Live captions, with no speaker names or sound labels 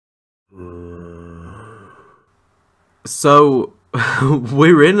So,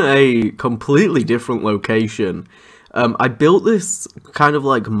 we're in a completely different location. I built this kind of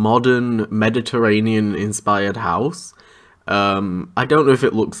like modern Mediterranean-inspired house. I don't know if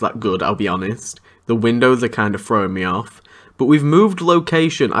it looks that good, I'll be honest. The windows are kind of throwing me off. But we've moved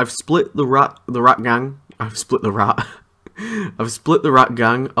location. I've split the rat gang. I've split the rat. I've split the rat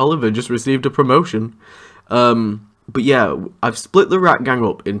gang. Oliver just received a promotion. But yeah, I've split the rat gang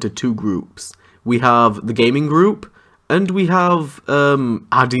up into two groups. We have the gaming group, and we have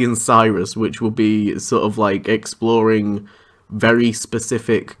Addy and Cyrus, which will be sort of like exploring very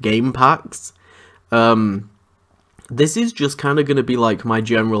specific game packs. This is just kind of going to be like my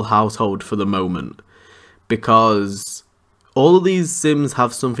general household for the moment, because all of these sims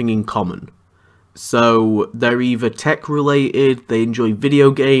have something in common. So they're either tech related, they enjoy video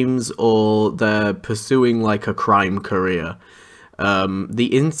games, or they're pursuing like a crime career. The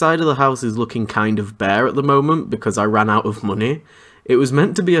inside of the house is looking kind of bare at the moment because I ran out of money. It was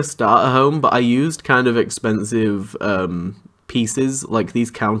meant to be a starter home, but I used kind of expensive pieces. Like,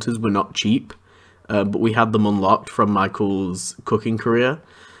 these counters were not cheap, but we had them unlocked from Michael's cooking career.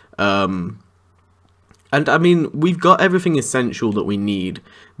 And I mean, we've got everything essential that we need.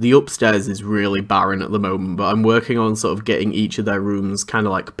 The upstairs is really barren at the moment, but I'm working on sort of getting each of their rooms kind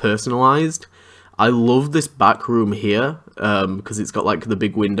of like personalized. I love this back room here, because it's got like the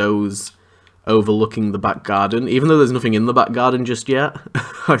big windows overlooking the back garden. Even though there's nothing in the back garden just yet,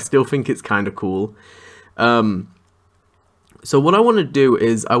 I still think it's kind of cool. So what I want to do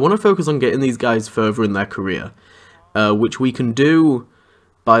is, I want to focus on getting these guys further in their career, which we can do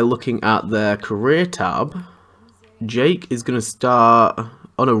by looking at their career tab. Jake is going to start,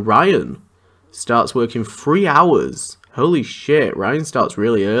 oh no, Ryan starts working 3 hours. Holy shit, Ryan starts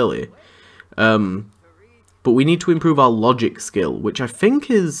really early. But we need to improve our logic skill, which I think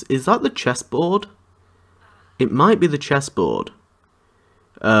is that the chessboard? It might be the chessboard.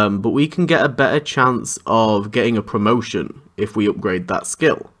 But we can get a better chance of getting a promotion if we upgrade that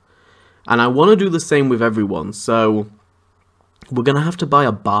skill. And I want to do the same with everyone, so we're going to have to buy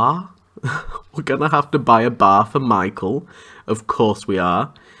a bar. We're going to have to buy a bar for Michael. Of course we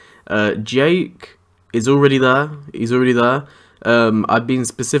are. Jake is already there. He's already there. I've been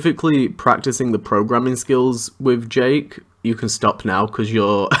specifically practicing the programming skills with Jake. You can stop now because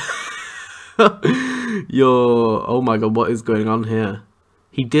you're... Oh my god, what is going on here?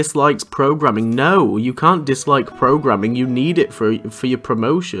 He dislikes programming. No, you can't dislike programming. You need it for your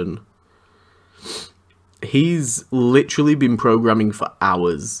promotion. He's literally been programming for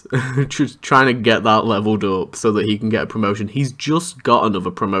hours, just trying to get that leveled up so that he can get a promotion. He's just got another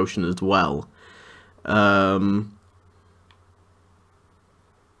promotion as well.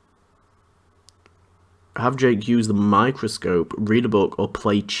 Have Jake use the microscope, read a book, or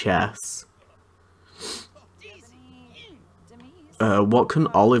play chess. What can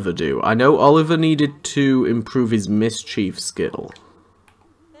Oliver do? I know Oliver needed to improve his mischief skill.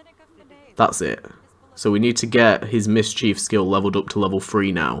 That's it. So we need to get his mischief skill leveled up to level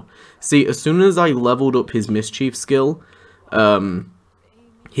 3 now. See, as soon as I leveled up his mischief skill,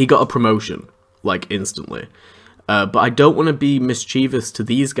 he got a promotion, like, instantly. But I don't want to be mischievous to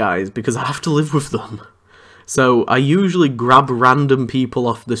these guys because I have to live with them. So I usually grab random people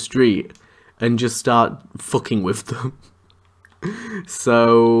off the street and just start fucking with them.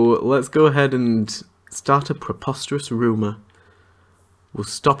 So let's go ahead and start a preposterous rumour. We'll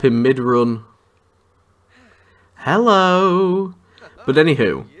stop him mid-run. Hello! But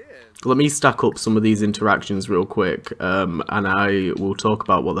anywho, let me stack up some of these interactions real quick, and I will talk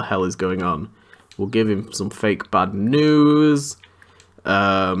about what the hell is going on. We'll give him some fake bad news.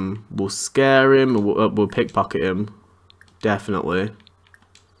 We'll scare him, we'll pickpocket him. Definitely.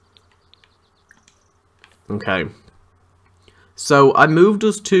 Okay. So I moved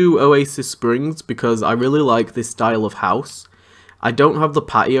us to Oasis Springs because I really like this style of house. I don't have the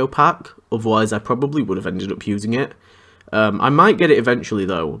patio pack, otherwise I probably would have ended up using it. I might get it eventually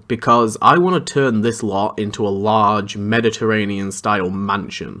though, because I want to turn this lot into a large Mediterranean style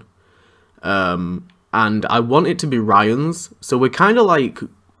mansion. And I want it to be Ryan's, so we're going to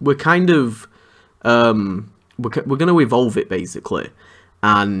evolve it basically,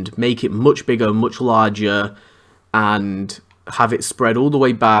 and make it much bigger, much larger, and have it spread all the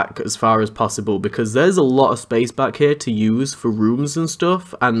way back as far as possible, because there's a lot of space back here to use for rooms and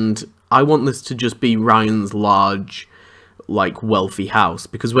stuff, and I want this to just be Ryan's large, like, wealthy house,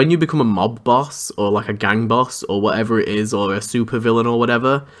 because when you become a mob boss, or like a gang boss, or whatever it is, or a supervillain or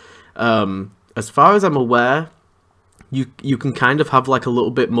whatever, as far as I'm aware, you can kind of have like a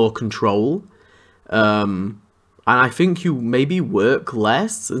little bit more control And I think you maybe work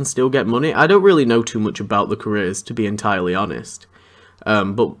less and still get money. I don't really know too much about the careers, to be entirely honest.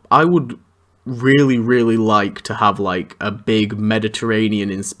 But I would really, really like to have like a big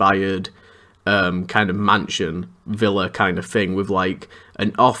Mediterranean-inspired kind of mansion, villa kind of thing with like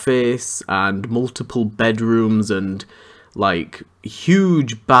an office and multiple bedrooms and like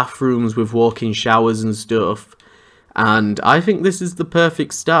huge bathrooms with walk-in showers and stuff. And I think this is the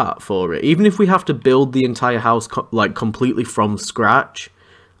perfect start for it. Even if we have to build the entire house like completely from scratch,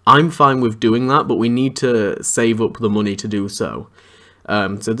 I'm fine with doing that, but we need to save up the money to do so.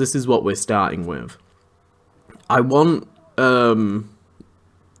 So this is what we're starting with. I want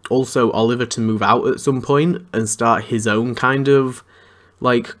also Oliver to move out at some point and start his own kind of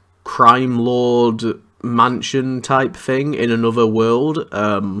like crime lord mansion type thing in another world,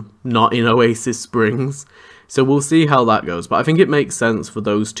 not in Oasis Springs. So we'll see how that goes, but I think it makes sense for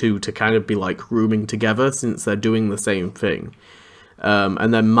those two to kind of be like rooming together since they're doing the same thing.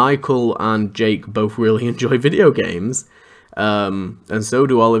 And then Michael and Jake both really enjoy video games, and so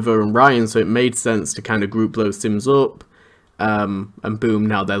do Oliver and Ryan, so it made sense to kind of group those Sims up, and boom,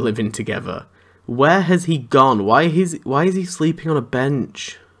 now they're living together. Where has he gone? Why is he sleeping on a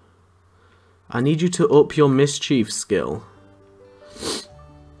bench? I need you to up your mischief skill.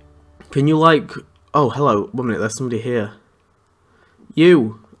 Can you like... Oh, hello. 1 minute, there's somebody here.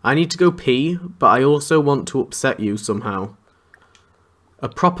 You! I need to go pee, but I also want to upset you somehow. A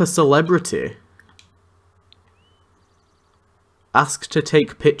proper celebrity. Ask to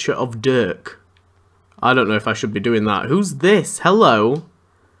take picture of Dirk. I don't know if I should be doing that. Who's this? Hello?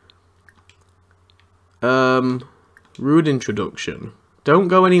 Rude introduction. Don't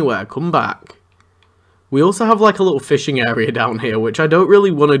go anywhere, come back. We also have like a little fishing area down here, which I don't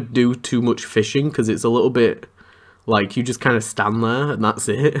really want to do too much fishing because it's a little bit like you just kind of stand there and that's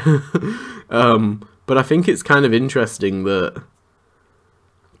it. But I think it's kind of interesting that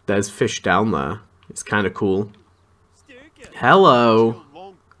there's fish down there. It's kind of cool. Hello.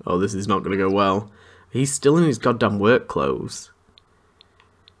 Oh, this is not going to go well. He's still in his goddamn work clothes.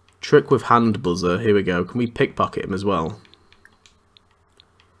 Trick with hand buzzer. Here we go. Can we pickpocket him as well?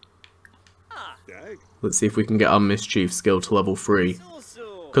 Let's see if we can get our mischief skill to level 3.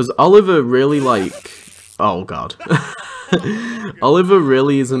 Because Oliver really like... Oh god. Oliver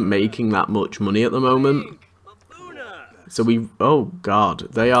really isn't making that much money at the moment. So we... Oh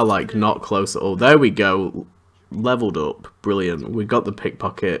god. They are like not close at all. There we go. Leveled up. Brilliant. We got the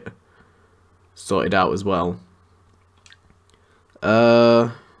pickpocket sorted out as well.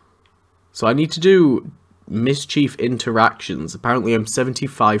 So I need to do mischief interactions. Apparently I'm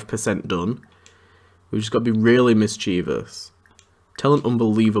 75% done. We've just got to be really mischievous. Tell an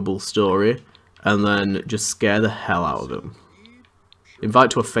unbelievable story, and then just scare the hell out of them.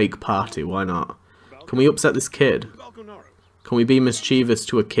 Invite to a fake party, why not? Can we upset this kid? Can we be mischievous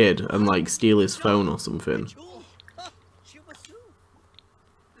to a kid and, like, steal his phone or something?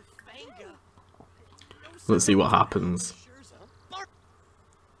 Let's see what happens.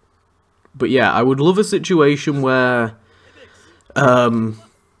 But yeah, I would love a situation where...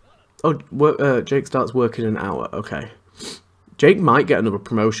 Oh, Jake starts working in an hour. Okay. Jake might get another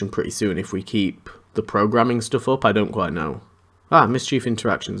promotion pretty soon if we keep the programming stuff up. I don't quite know. Ah, mischief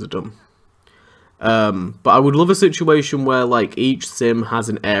interactions are done. But I would love a situation where, like, each sim has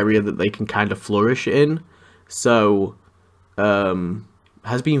an area that they can kind of flourish in. So,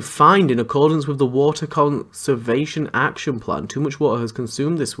 has been fined in accordance with the Water Conservation Action Plan. Too much water has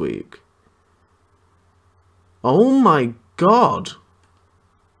consumed this week. Oh my god.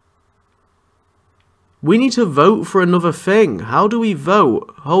 We need to vote for another thing. How do we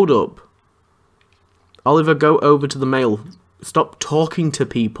vote? Hold up. Oliver, go over to the mail. Stop talking to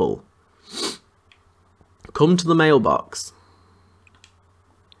people. Come to the mailbox.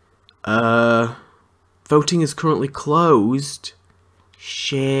 Voting is currently closed.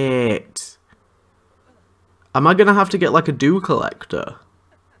 Shit. Am I gonna have to get like a dew collector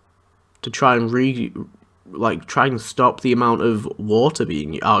to try and try and stop the amount of water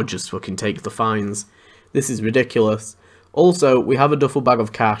being used? I'll just fucking take the fines. This is ridiculous. Also, we have a duffel bag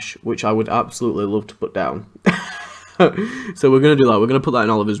of cash, which I would absolutely love to put down. So we're going to do that. We're going to put that in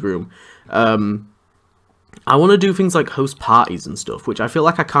Oliver's room. I want to do things like host parties and stuff, which I feel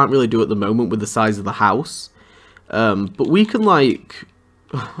like I can't really do at the moment with the size of the house. But we can, like...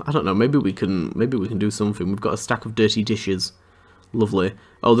 I don't know, maybe we can do something. We've got a stack of dirty dishes. Lovely.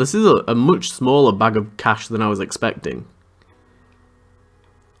 Oh, this is a much smaller bag of cash than I was expecting.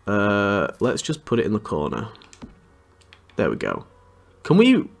 Let's just put it in the corner. There we go. Can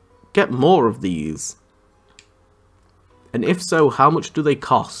we get more of these? And if so, how much do they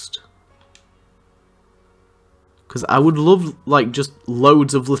cost? Because I would love, like, just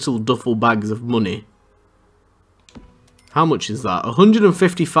loads of little duffel bags of money. How much is that?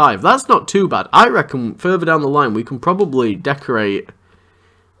 155. That's not too bad. I reckon further down the line we can probably decorate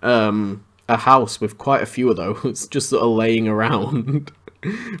a house with quite a few of those just sort of laying around.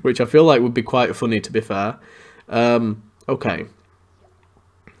 Which I feel like would be quite funny, to be fair. Okay.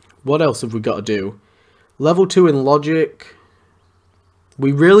 What else have we got to do? Level 2 in logic.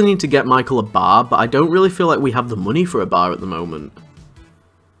 We really need to get Michael a bar, but I don't really feel like we have the money for a bar at the moment.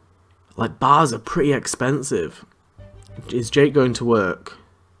 Like, bars are pretty expensive. Is Jake going to work?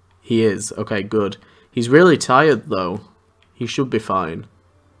 He is. Okay, good. He's really tired, though. He should be fine.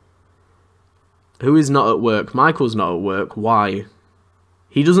 Who is not at work? Michael's not at work. Why?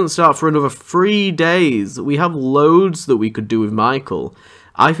 He doesn't start for another 3 days. We have loads that we could do with Michael.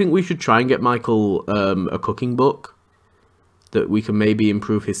 I think we should try and get Michael a cooking book that we can maybe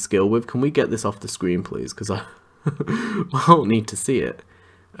improve his skill with. Can we get this off the screen, please? Because I don't need to see it.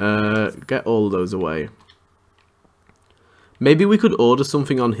 Get all those away. Maybe we could order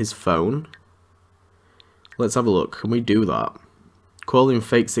something on his phone. Let's have a look. Can we do that? Calling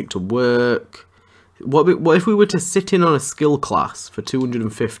fake sick to work. What if we were to sit in on a skill class for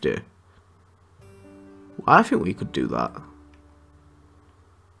 250? I think we could do that.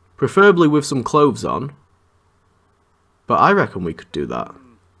 Preferably with some clothes on. But I reckon we could do that.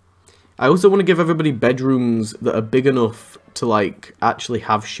 I also want to give everybody bedrooms that are big enough to, like, actually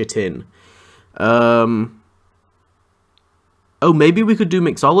have shit in. Oh, maybe we could do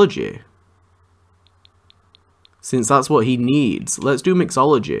mixology. Since that's what he needs. Let's do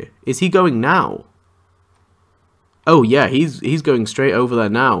mixology. Is he going now? Oh, yeah, he's going straight over there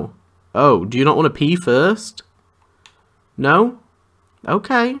now. Oh, do you not want to pee first? No?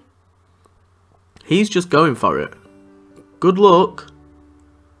 Okay. He's just going for it. Good luck.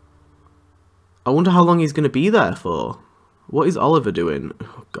 I wonder how long he's going to be there for. What is Oliver doing?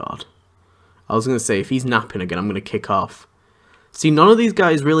 Oh, God. I was going to say, if he's napping again, I'm going to kick off. See, none of these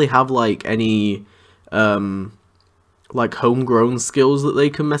guys really have, like, any, like, homegrown skills that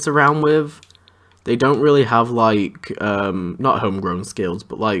they can mess around with. They don't really have, like, not homegrown skills,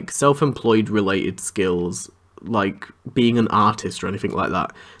 but, like, self-employed related skills, like, being an artist or anything like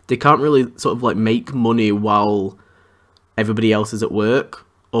that. They can't really sort of, like, make money while everybody else is at work,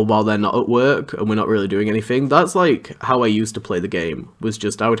 or while they're not at work, and we're not really doing anything. That's, like, how I used to play the game, was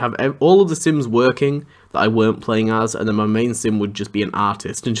just, I would have all of the Sims working that I weren't playing as, and then my main Sim would just be an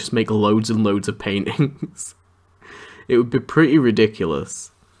artist, and just make loads and loads of paintings. It would be pretty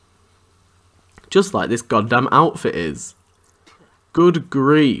ridiculous. Just like this goddamn outfit is. Good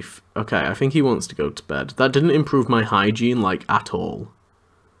grief. Okay, I think he wants to go to bed. That didn't improve my hygiene, like, at all.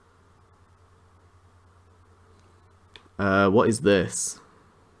 What is this?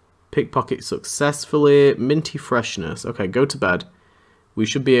 Pickpocket successfully. Minty freshness. Okay, go to bed. We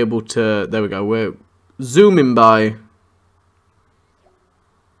should be able to... There we go. We're zooming by.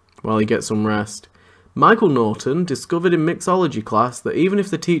 While he gets some rest. Michael Norton discovered in mixology class that even if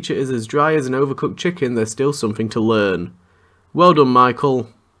the teacher is as dry as an overcooked chicken, there's still something to learn. Well done, Michael.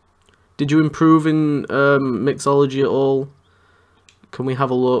 Did you improve in mixology at all? Can we have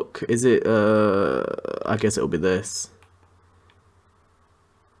a look? Is it... I guess it'll be this.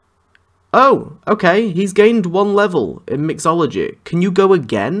 Oh, okay. He's gained 1 level in mixology. Can you go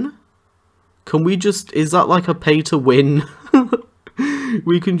again? Can we just... Is that like a pay to win?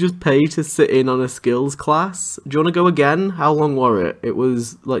 We can just pay to sit in on a skills class. Do you want to go again? How long were it? It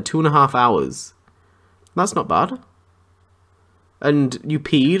was like 2.5 hours. That's not bad. And you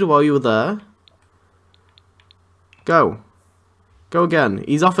peed while you were there? Go. Go again.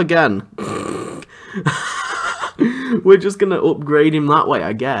 He's off again. We're just going to upgrade him that way,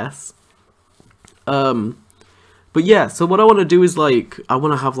 I guess. But yeah, so what I want to do is, like, I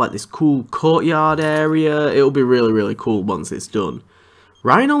want to have, like, this cool courtyard area. It'll be really, really cool once it's done.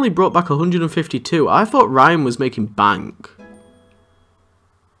 Ryan only brought back 152. I thought Ryan was making bank.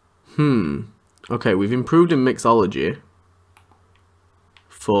 Okay, we've improved in mixology.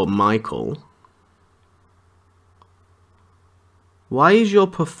 For Michael. Why is your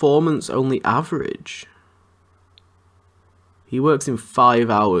performance only average? He works in 5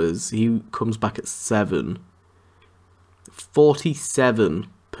 hours. He comes back at 7. 47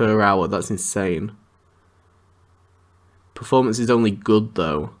 per hour. That's insane. Performance is only good,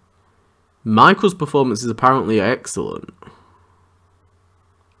 though. Michael's performance is apparently excellent.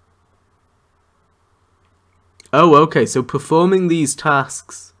 Oh, okay. So performing these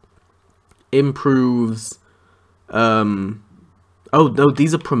tasks improves... Oh, no.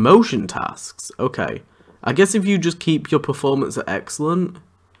 These are promotion tasks. Okay. I guess if you just keep your performance at excellent...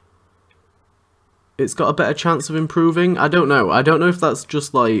 it's got a better chance of improving. I don't know. I don't know if that's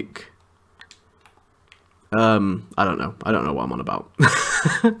just like... I don't know. I don't know what I'm on about.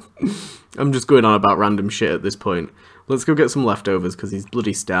 I'm just going on about random shit at this point. Let's go get some leftovers because he's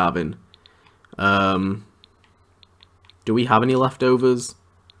bloody starving. Do we have any leftovers?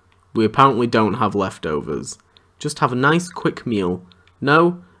 We apparently don't have leftovers. Just have a nice quick meal.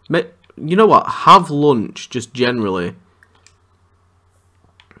 No? You know what? Have lunch, just generally.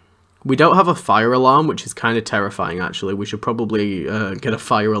 We don't have a fire alarm, which is kind of terrifying, actually. We should probably get a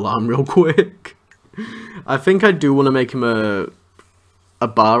fire alarm real quick. I think I do want to make him a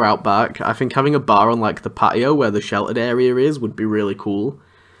bar out back. I think having a bar on, like, the patio where the sheltered area is would be really cool.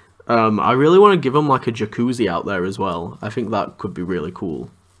 I really want to give him, like, a jacuzzi out there as well. I think that could be really cool.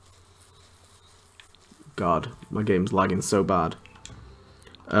 God, my game's lagging so bad.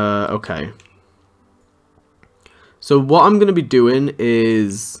 Okay. So what I'm going to be doing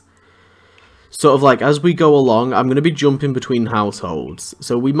is... sort of like, as we go along, I'm going to be jumping between households.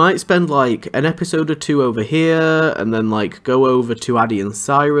 So we might spend, like, an episode or two over here, and then, like, go over to Addie and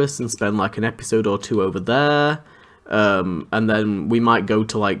Cyrus and spend, like, an episode or two over there. And then we might go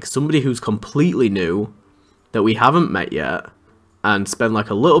to, like, somebody who's completely new that we haven't met yet, and spend, like,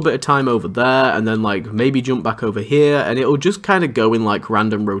 a little bit of time over there, and then, like, maybe jump back over here, and it'll just kind of go in, like,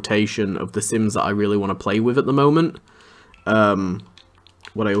 random rotation of the Sims that I really want to play with at the moment.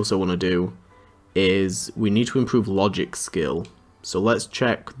 What I also want to do is we need to improve logic skill. So let's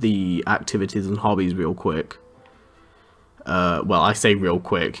check the activities and hobbies real quick. Well, I say real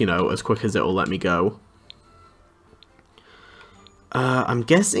quick, you know, as quick as it will let me go. I'm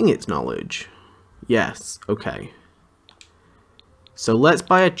guessing it's knowledge. Yes, okay. So let's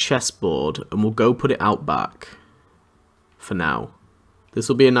buy a chessboard and we'll go put it out back for now. This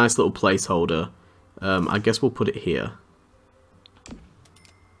will be a nice little placeholder. I guess we'll put it here.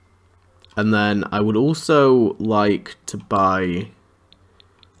 And then I would also like to buy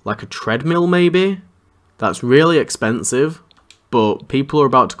like a treadmill maybe. That's really expensive, but people are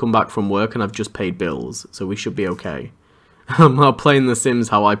about to come back from work and I've just paid bills, so we should be okay. I'm not playing The Sims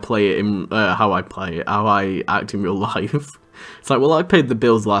how I play it in how I act in real life. It's like, well, I paid the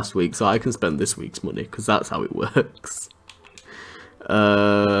bills last week, so I can spend this week's money because that's how it works.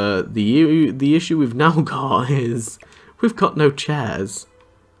 The issue we've now got is we've got no chairs.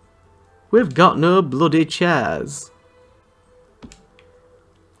 We've got no bloody chairs.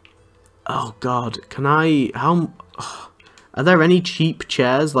 Oh god, can I... how... are there any cheap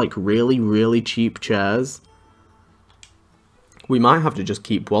chairs? Like, really, really cheap chairs? We might have to just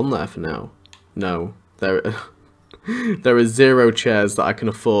keep one there for now. No, there are 0 chairs that I can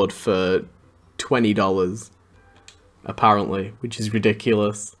afford for $20. Apparently, which is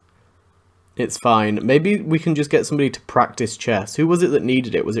ridiculous. It's fine. Maybe we can just get somebody to practice chess. Who was it that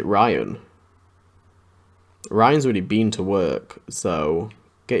needed it? Was it Ryan? Ryan's already been to work, so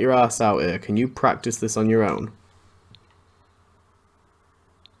get your ass out here. Can you practice this on your own?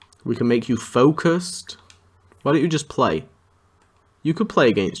 We can make you focused. Why don't you just play? You could play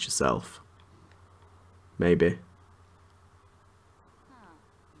against yourself. Maybe.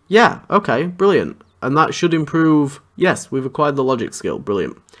 Yeah, okay, brilliant. And that should improve... yes, we've acquired the logic skill.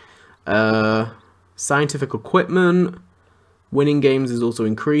 Brilliant. Scientific equipment. Winning games is also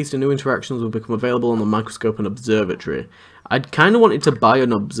increased and new interactions will become available on the microscope and observatory. I'd kind of wanted to buy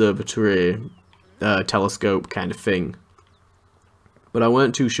an observatory telescope kind of thing, but I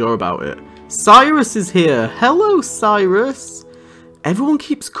weren't too sure about it. Cyrus is here! Hello, Cyrus! Everyone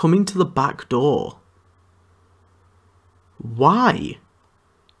keeps coming to the back door. Why?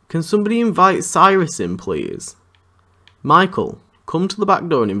 Can somebody invite Cyrus in, please? Michael, come to the back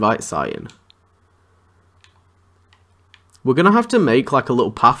door and invite Cy in. We're going to have to make like a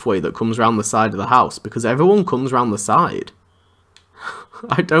little pathway that comes around the side of the house because everyone comes around the side.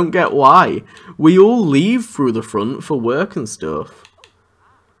 I don't get why. We all leave through the front for work and stuff.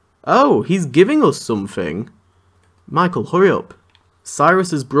 Oh, he's giving us something. Michael, hurry up.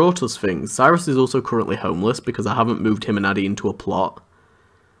 Cyrus has brought us things. Cyrus is also currently homeless because I haven't moved him and Addie into a plot.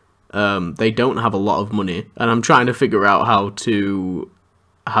 They don't have a lot of money, and I'm trying to figure out how to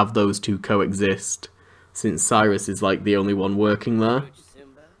have those two coexist, since Cyrus is like the only one working there.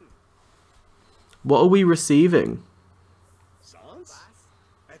 What are we receiving?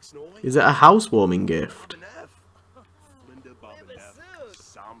 Is it a housewarming gift?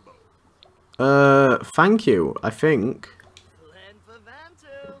 Thank you, I think.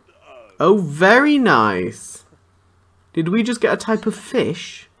 Oh, very nice. Did we just get a type of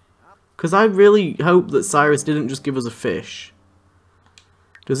fish? Because I really hope that Cyrus didn't just give us a fish.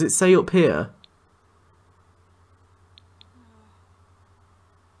 Does it say up here?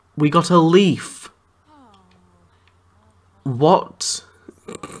 We got a leaf. What?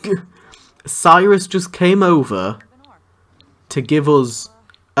 Cyrus just came over to give us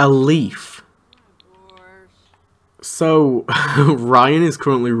a leaf. So, Ryan is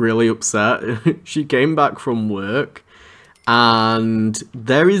currently really upset. She came back from work, and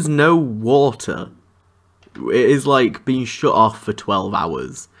there is no water. It is like being shut off for 12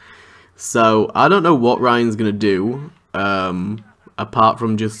 hours. So, I don't know what Ryan's gonna do, apart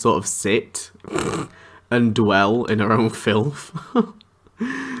from just sort of sit and dwell in her own filth.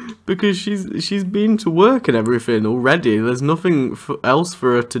 Because she's been to work and everything already. There's nothing else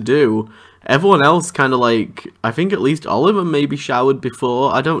for her to do. Everyone else kind of like, I think at least Oliver maybe showered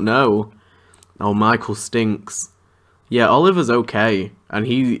before. I don't know. Oh, Michael stinks. Yeah, Oliver's okay. And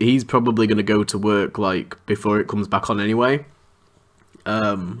he's probably going to go to work like before it comes back on anyway.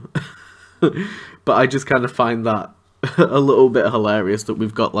 But I just kind of find that a little bit hilarious that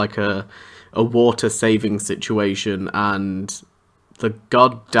we've got like a water saving situation and the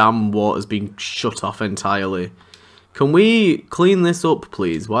goddamn water's been shut off entirely. Can we clean this up,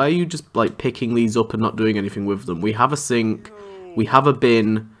 please? Why are you just, like, picking these up and not doing anything with them? We have a sink. We have a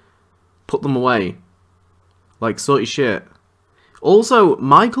bin. Put them away. Like, sort your shit. Also,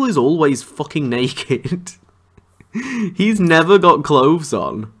 Michael is always fucking naked. He's never got clothes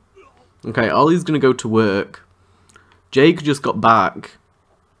on. Okay, Ollie's gonna go to work. Jake just got back.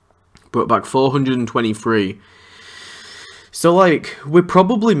 Brought back 423. So, like, we're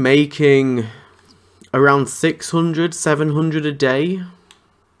probably making around 600, 700 a day.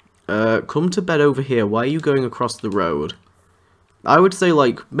 Come to bed over here. Why are you going across the road? I would say,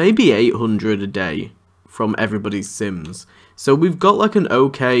 like, maybe 800 a day from everybody's Sims. So we've got, like, an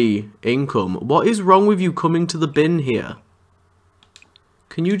okay income. What is wrong with you coming to the bin here?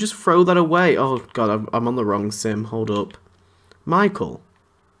 Can you just throw that away? Oh, God, I'm on the wrong Sim. Hold up. Michael.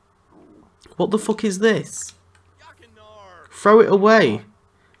 What the fuck is this? Throw it away.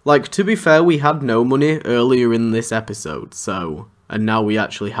 Like, to be fair, we had no money earlier in this episode, so... And now we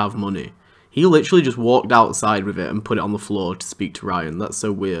actually have money. He literally just walked outside with it and put it on the floor to speak to Ryan. That's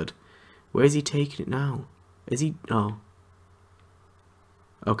so weird. Where is he taking it now? Is he... Oh.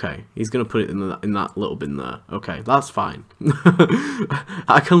 Okay, he's gonna put it in that little bin there. Okay, that's fine.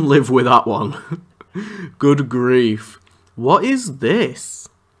 I can live with that one. Good grief. What is this?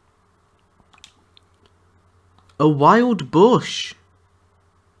 A wild bush.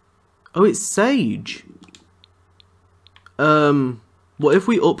 Oh, it's sage. What if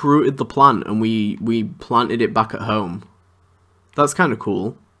we uprooted the plant and we planted it back at home? That's kind of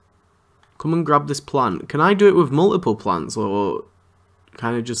cool. Come and grab this plant. Can I do it with multiple plants or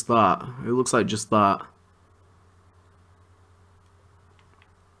kind of just that? It looks like just that.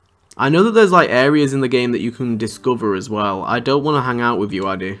 I know that there's like areas in the game that you can discover as well. I don't want to hang out with you,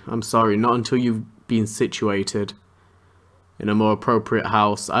 Addy. I'm sorry, not until you've been situated in a more appropriate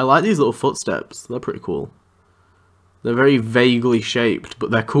house. I like these little footsteps. They're pretty cool. They're very vaguely shaped, but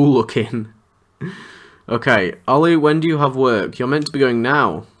they're cool looking. Okay, Ollie, when do you have work? You're meant to be going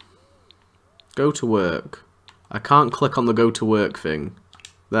now. Go to work. I can't click on the go to work thing.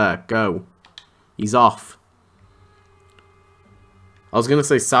 There, go. He's off. I was going to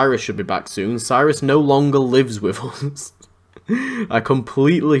say Cyrus should be back soon. Cyrus no longer lives with us. I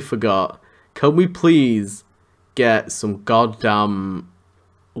completely forgot. Can we please get some goddamn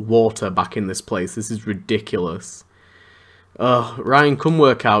water back in this place? This is ridiculous. Ryan, come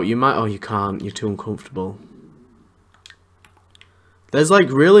work out. You might... Oh, you can't. You're too uncomfortable. There's, like,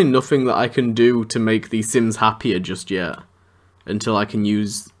 really nothing that I can do to make these Sims happier just yet. Until I can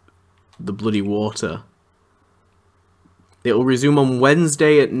use the bloody water. It'll resume on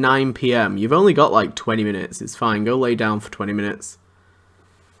Wednesday at 9 PM. You've only got, like, 20 minutes. It's fine. Go lay down for 20 minutes.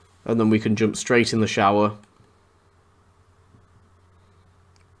 And then we can jump straight in the shower.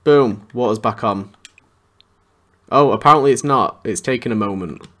 Boom. Water's back on. Oh, apparently it's not. It's taken a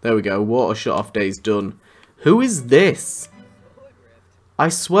moment. There we go. Water shut off day's done. Who is this? I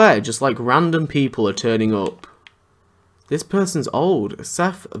swear, just like random people are turning up. This person's old.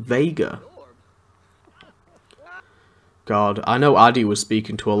 Seth Vega. God, I know Addy was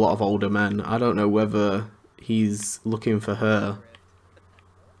speaking to a lot of older men. I don't know whether he's looking for her.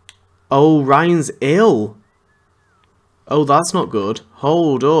 Oh, Ryan's ill. Oh, that's not good.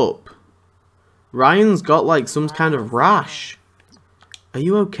 Hold up. Ryan's got like some kind of rash. Are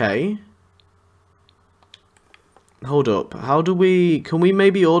you okay? Hold up. How do we... Can we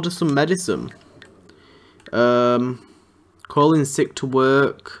maybe order some medicine? Calling sick to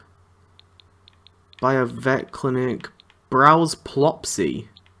work. Buy a vet clinic. Browse Plopsy.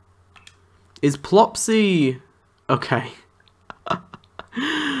 Is Plopsy... Okay.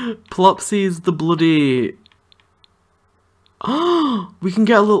 Plopsy is the bloody... Oh, we can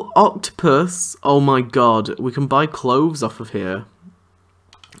get a little octopus. Oh my god, we can buy clothes off of here.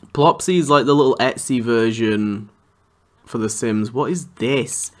 Plopsy is like the little Etsy version for The Sims. What is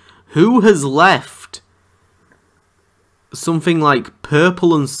this? Who has left something like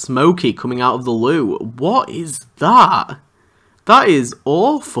purple and smoky coming out of the loo? What is that? That is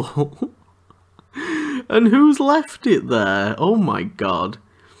awful. And who's left it there? Oh my god.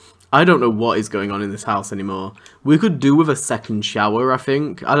 I don't know what is going on in this house anymore. We could do with a second shower, I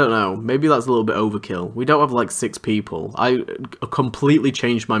think. I don't know. Maybe that's a little bit overkill. We don't have like 6 people. I completely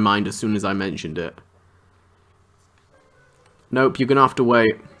changed my mind as soon as I mentioned it. Nope, you're gonna have to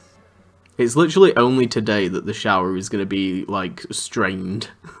wait. It's literally only today that the shower is gonna be, like, strained.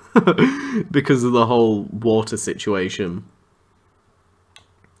 Because of the whole water situation.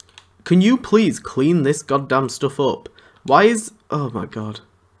 Can you please clean this goddamn stuff up? Why is... Oh my god.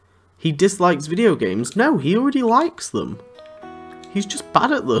 He dislikes video games? No, he already likes them. He's just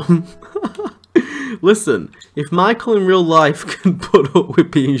bad at them. Listen, if Michael in real life can put up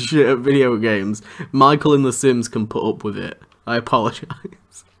with being shit at video games, Michael in The Sims can put up with it. I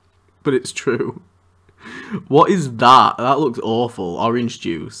apologise. But it's true. What is that? That looks awful. Orange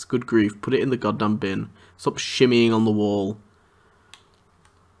juice. Good grief. Put it in the goddamn bin. Stop shimmying on the wall.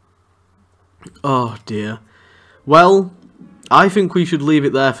 Oh dear. Well, I think we should leave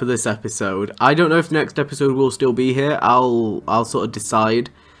it there for this episode. I don't know if next episode will still be here. I'll sort of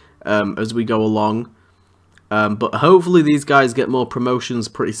decide as we go along. But hopefully these guys get more promotions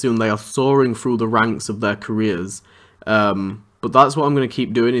pretty soon. They are soaring through the ranks of their careers. But that's what I'm going to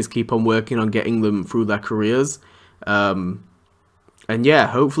keep doing, is keep on working on getting them through their careers. And yeah,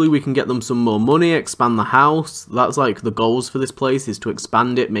 hopefully we can get them some more money, expand the house. That's like the goals for this place, is to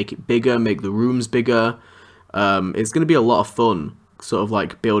expand it, make it bigger, make the rooms bigger. It's going to be a lot of fun, sort of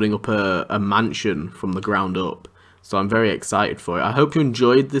like building up a mansion from the ground up. So I'm very excited for it. I hope you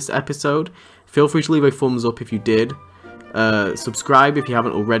enjoyed this episode. Feel free to leave a thumbs up if you did. Subscribe if you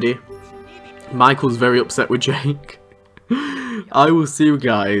haven't already. Michael's very upset with Jake. I will see you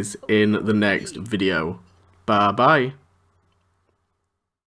guys in the next video. Bye bye.